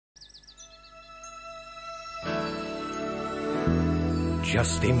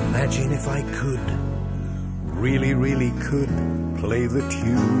Just imagine if I could, really, really could play the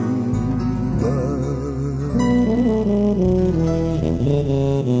tuba.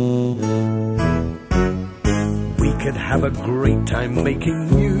 We could have a great time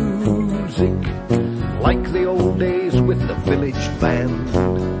making music, like the old days with the village band.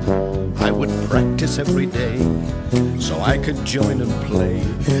 I would practice every day so I could join and play,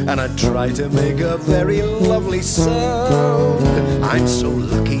 and I'd try to make a very lovely sound. I'm so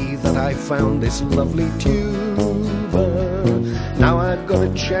lucky that I found this lovely tuba. Now I've got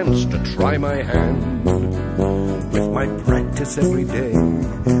a chance to try my hand. With my practice every day,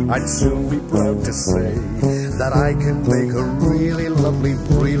 I'd soon be proud to say that I can make a really lovely,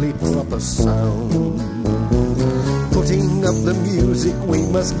 really proper sound. Putting up the music, we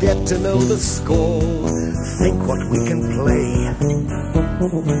must get to know the score. Think what we can play.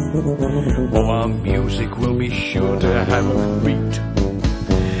 Oh, our music will be sure to have a beat,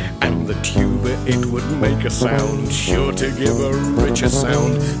 and the tuba, it would make a sound, sure to give a richer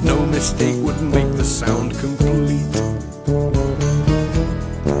sound. No mistake would make the sound complete.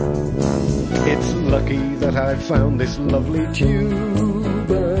 It's lucky that I found this lovely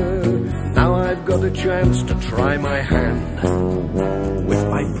tuba. Now I've got a chance to try my hand. With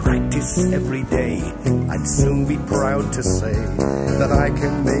my practice every day, I'd soon be proud to say that I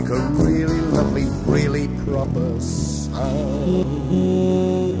can make a really lovely, really proper sound.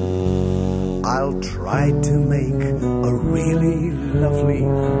 I'll try to make a really lovely,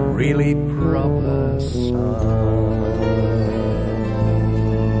 really proper sound.